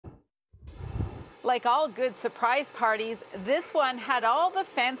Like all good surprise parties, this one had all the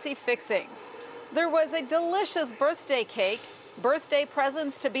fancy fixings. There was a delicious birthday cake, birthday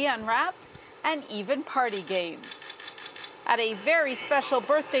presents to be unwrapped, and even party games. At a very special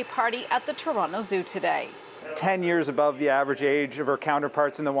birthday party at the Toronto Zoo today. 10 years above the average age of her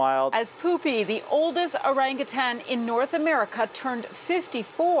counterparts in the wild. As Puppe, the oldest orangutan in North America, turned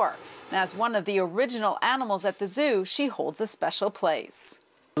 54. And as one of the original animals at the zoo, she holds a special place.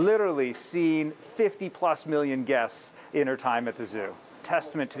 Literally seen 50+ million guests in her time at the zoo.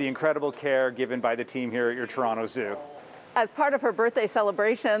 Testament to the incredible care given by the team here at your Toronto Zoo. As part of her birthday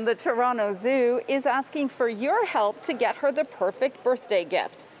celebration, the Toronto Zoo is asking for your help to get her the perfect birthday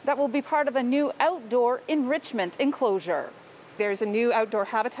gift that will be part of a new outdoor enrichment enclosure. There's a new outdoor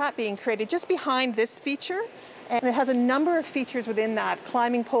habitat being created just behind this feature, and it has a number of features within that,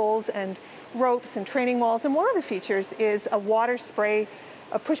 climbing poles and ropes and training walls, and one of the features is a water spray,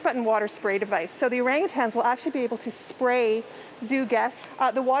 a push-button water spray device. So the orangutans will actually be able to spray zoo guests.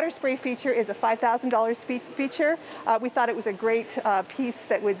 The water spray feature is a $5,000 feature. We thought it was a great piece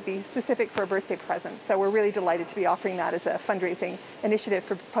that would be specific for a birthday present. So we're really delighted to be offering that as a fundraising initiative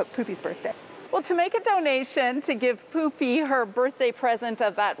for Puppe's birthday. Well, to make a donation to give Puppe her birthday present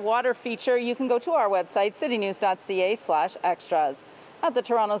of that water feature, you can go to our website, citynews.ca/extras. At the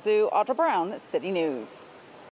Toronto Zoo, Audra Brown, City News.